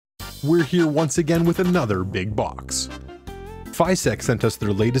we're here once again with another big box. Fysetc sent us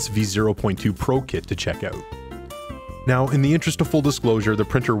their latest V0.2 Pro kit to check out. Now, in the interest of full disclosure, the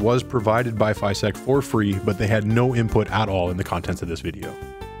printer was provided by Fysetc for free, but they had no input at all in the contents of this video.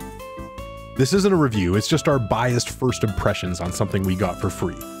 This isn't a review, it's just our biased first impressions on something we got for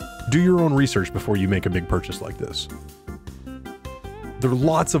free. Do your own research before you make a big purchase like this. There are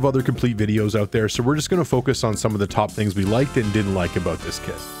lots of other complete videos out there, so we're just going to focus on some of the top things we liked and didn't like about this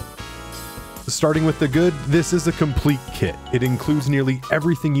kit. Starting with the good, this is a complete kit. It includes nearly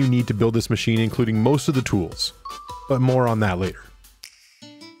everything you need to build this machine, including most of the tools, but more on that later.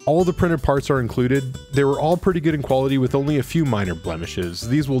 All the printed parts are included. They were all pretty good in quality with only a few minor blemishes.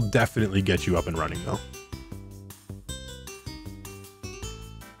 These will definitely get you up and running though.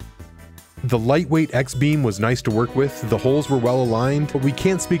 The lightweight X-beam was nice to work with, the holes were well aligned, but we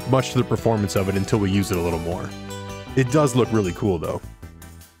can't speak much to the performance of it until we use it a little more. It does look really cool though.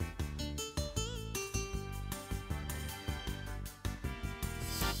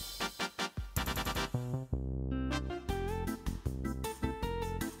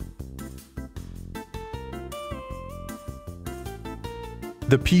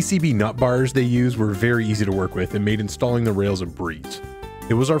 The PCB nut bars they used were very easy to work with and made installing the rails a breeze.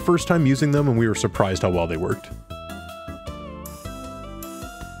 It was our first time using them and we were surprised how well they worked.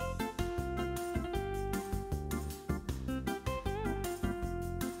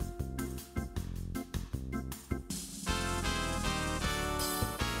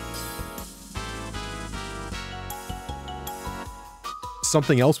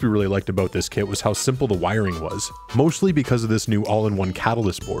 Something else we really liked about this kit was how simple the wiring was, mostly because of this new all-in-one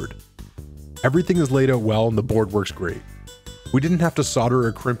catalyst board. Everything is laid out well and the board works great. We didn't have to solder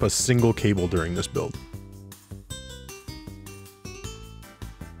or crimp a single cable during this build.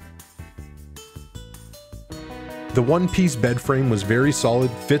 The one-piece bed frame was very solid,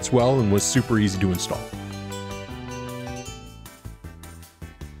 fits well, and was super easy to install.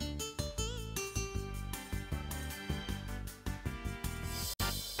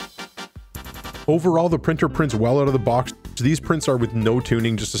 Overall, the printer prints well out of the box. These prints are with no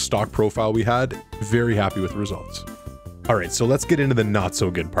tuning, just a stock profile we had. Very happy with the results. Alright, so let's get into the not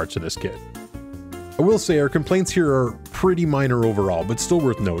so good parts of this kit. I will say our complaints here are pretty minor overall, but still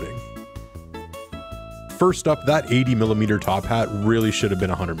worth noting. First up, that 80mm top hat really should have been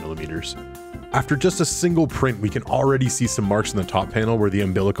 100mm. After just a single print, we can already see some marks in the top panel where the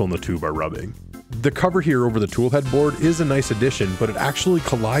umbilical and the tube are rubbing. The cover here over the toolhead board is a nice addition, but it actually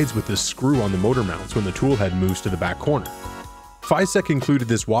collides with this screw on the motor mounts when the toolhead moves to the back corner. Fysetc included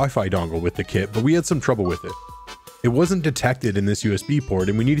this Wi-Fi dongle with the kit, but we had some trouble with it. It wasn't detected in this USB port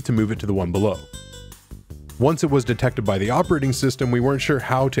and we needed to move it to the one below. Once it was detected by the operating system, we weren't sure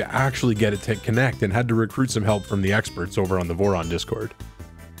how to actually get it to connect and had to recruit some help from the experts over on the Voron Discord.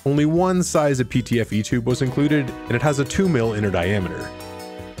 Only one size of PTFE tube was included and it has a 2mm inner diameter.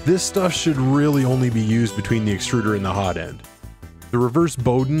 This stuff should really only be used between the extruder and the hot end. The reverse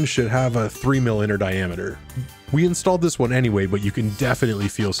Bowden should have a 3mm inner diameter. We installed this one anyway, but you can definitely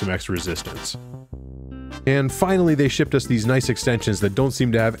feel some extra resistance. And finally, they shipped us these nice extensions that don't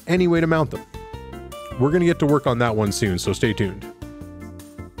seem to have any way to mount them. We're going to get to work on that one soon, so stay tuned.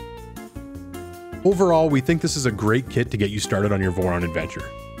 Overall, we think this is a great kit to get you started on your Voron adventure.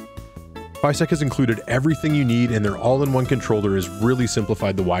 Fysetc has included everything you need and their all-in-one controller has really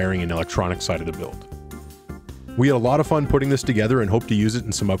simplified the wiring and electronic side of the build. We had a lot of fun putting this together and hope to use it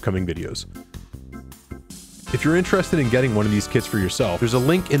in some upcoming videos. If you're interested in getting one of these kits for yourself, there's a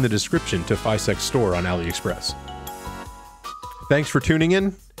link in the description to Fysetc's store on AliExpress. Thanks for tuning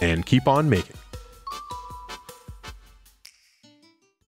in, and keep on making.